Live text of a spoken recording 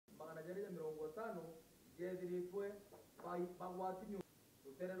gatano jethiritwe bagwatinyo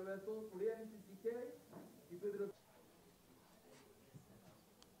ruterero rwetu turi NCCK itwithire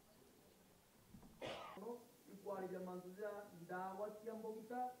ikwarire mantuza ndawa cia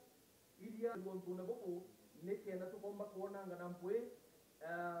mbogita iria ngontune buku nikenda tukomba kuonanga na mpwe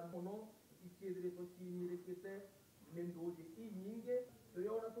muno ikithiritwe cinyirikite ninduji inyinge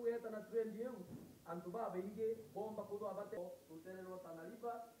turiona tugeta na trend yeu antu babaingi bomba kuzo abate ruterero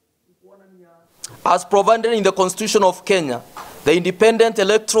tanariba. As provided in the Constitution of Kenya, the Independent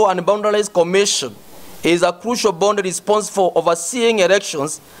Electoral and Boundaries Commission is a crucial body responsible for overseeing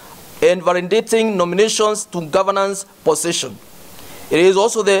elections and validating nominations to governance position. It is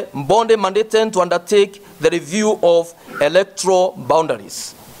also the body mandated to undertake the review of electoral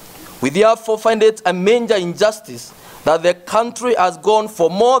boundaries. We therefore find it a major injustice that the country has gone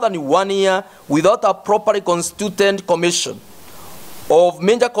for more than 1 year without a properly constituted commission. Of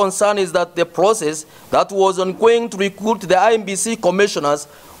major concern is that the process that was ongoing to recruit the IEBC commissioners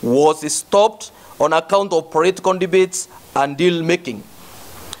was stopped on account of political debates and deal-making.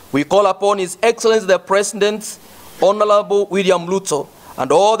 We call upon His Excellency the President, Honorable William Ruto, and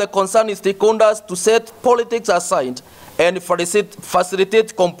all the concerned stakeholders to set politics aside and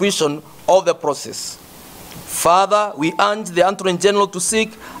facilitate completion of the process. Further, we urge the Attorney General to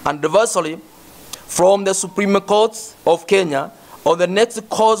seek advisory from the Supreme Court of Kenya on the next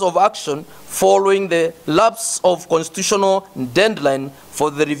course of action following the lapse of constitutional deadline for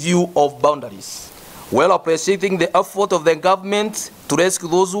the review of boundaries. While appreciating the effort of the government to rescue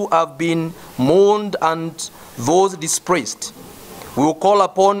those who have been mourned and those displaced, we will call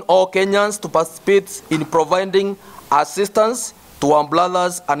upon all Kenyans to participate in providing assistance to our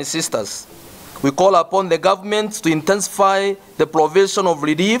brothers and sisters. We call upon the government to intensify the provision of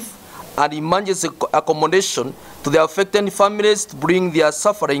relief and emergency accommodation to the affected families to bring their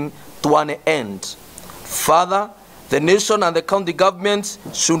suffering to an end. Further, the nation and the county government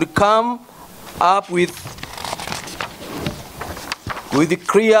should come up with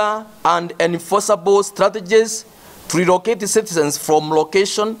clear and enforceable strategies to relocate citizens from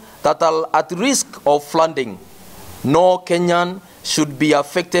locations that are at risk of flooding. No Kenyan should be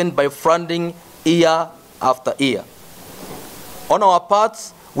affected by flooding year after year. On our part,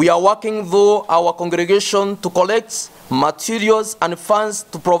 we are working through our congregation to collect materials and funds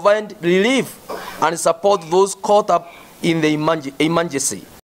to provide relief and support those caught up in the emergency.